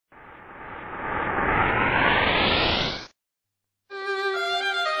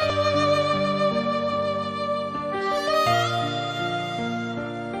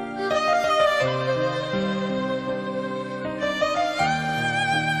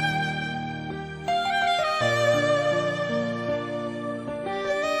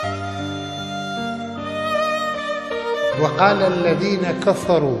وقال الذين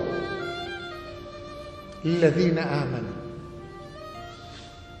كفروا للذين آمنوا،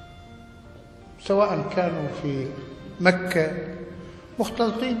 سواء كانوا في مكة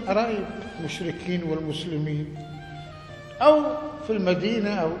مختلطين قرايب المشركين والمسلمين، أو في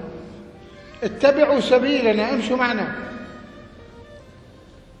المدينة، أو اتبعوا سبيلنا، امشوا معنا،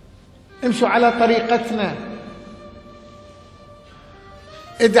 امشوا على طريقتنا،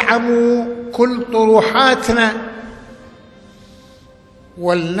 ادعموا كل طروحاتنا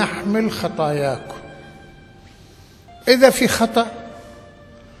ولنحمل خطاياكم. إذا في خطأ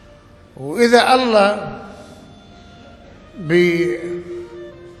وإذا الله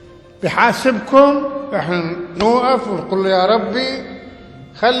بحاسبكم، احنا نوقف ونقول يا ربي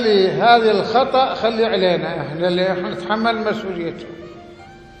خلي هذا الخطأ خلي علينا، احنا اللي نتحمل مسؤوليته.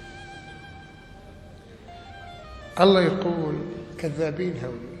 الله يقول كذابين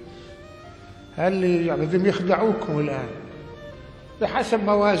هؤلاء اللي بدهم يخدعوكم الآن بحسب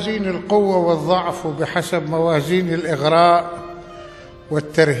موازين القوة والضعف وبحسب موازين الإغراء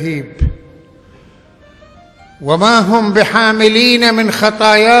والترهيب، وما هم بحاملين من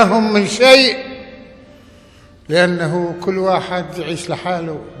خطاياهم من شيء، لأنه كل واحد يعيش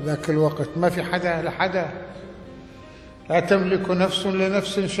لحاله ذاك الوقت، ما في حدا لحدا، لا تملك نفس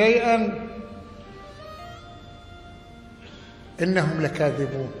لنفس شيئا، إنهم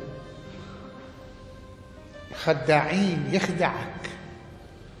لكاذبون. خداعين، يخدعك،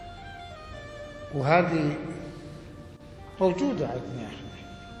 وهذه موجودة عندنا احنا.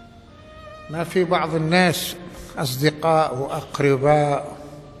 ما في بعض الناس أصدقاء وأقرباء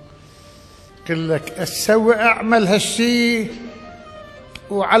يقول لك اسوي اعمل هالشي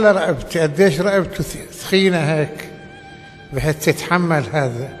وعلى رقبتي، قديش رقبته ثخينة هيك بحيث تتحمل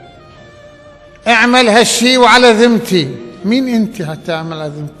هذا، اعمل هالشي وعلى ذمتي. مين انت حتى اعمل على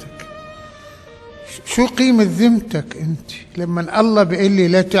ذمتك؟ شو قيمة ذمتك انت؟ لما الله بيقول لي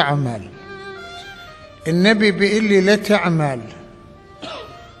لا تعمل، النبي بيقول لي لا تعمل،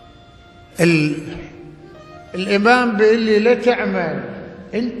 الإمام بيقول لي لا تعمل،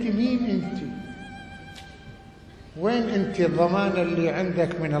 انت مين انت؟ وين انت الضمان اللي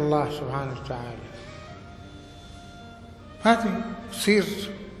عندك من الله سبحانه وتعالى؟ هذه تصير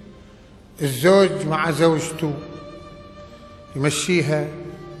الزوج مع زوجته يمشيها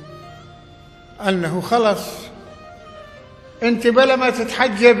أنه خلص أنت بلا ما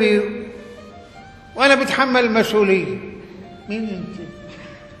تتحجبي وأنا بتحمل المسؤولية. مين أنت؟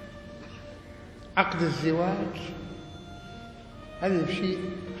 عقد الزواج هذا شيء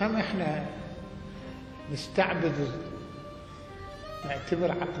هم إحنا نستعبد،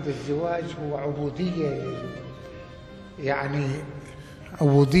 نعتبر عقد الزواج هو عبودية، يعني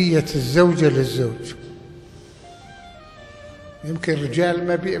عبودية الزوجة للزوج. يمكن الرجال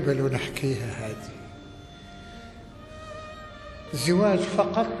ما بيقبلوا نحكيها هذه. الزواج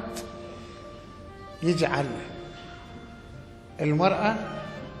فقط يجعل المرأة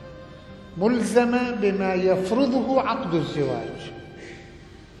ملزمة بما يفرضه عقد الزواج.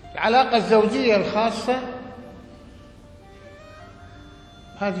 العلاقة الزوجية الخاصة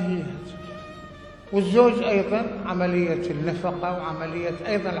هذه هي، والزوج أيضا عملية النفقة وعملية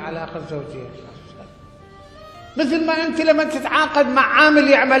أيضا العلاقة الزوجية الخاصة. مثل ما أنت لما تتعاقد مع عامل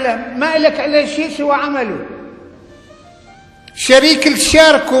يعمله ما لك عليه شيء سوى عمله، شريك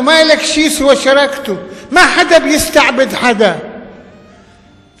الشاركه ما لك شيء سوى شراكته، ما حدا بيستعبد حدا.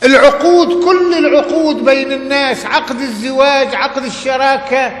 العقود، كل العقود بين الناس، عقد الزواج، عقد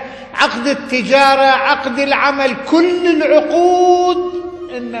الشراكة، عقد التجارة، عقد العمل، كل العقود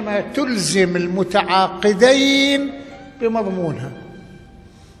إنما تلزم المتعاقدين بمضمونها،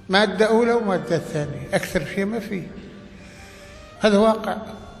 مادة أولى ومادة ثانية، أكثر شيء ما فيه. هذا واقع،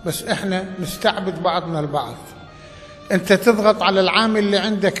 بس إحنا نستعبد بعضنا البعض. أنت تضغط على العامل اللي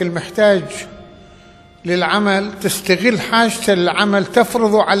عندك المحتاج للعمل، تستغل حاجته للعمل،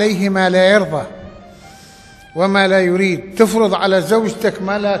 تفرض عليه ما لا يرضى وما لا يريد، تفرض على زوجتك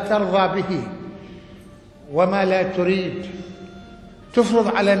ما لا ترضى به وما لا تريد،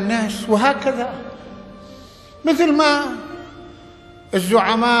 تفرض على الناس، وهكذا. مثل ما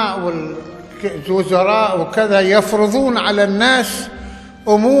الزعماء والوزراء وكذا يفرضون على الناس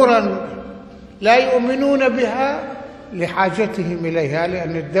أمورا لا يؤمنون بها لحاجتهم إليها،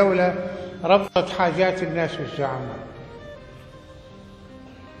 لأن الدولة ربطت حاجات الناس والزعماء.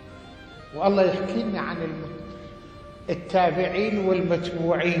 والله يحكي لنا عن التابعين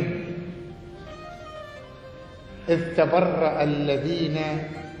والمتبوعين. إذ تبرأ الذين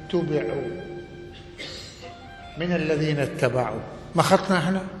تبعوا من الذين اتبعوا، ما خطنا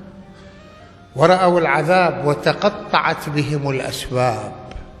احنا، ورأوا العذاب وتقطعت بهم الأسباب.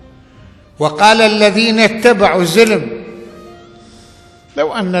 وقال الذين اتبعوا، زلم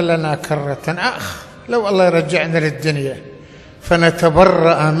لو أن لنا كرة لو الله يرجعنا للدنيا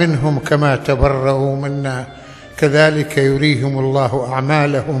فنتبرأ منهم كما تبرأوا منا، كذلك يريهم الله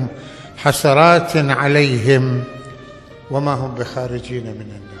أعمالهم حسرات عليهم وما هم بخارجين من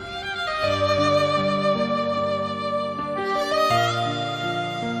النار.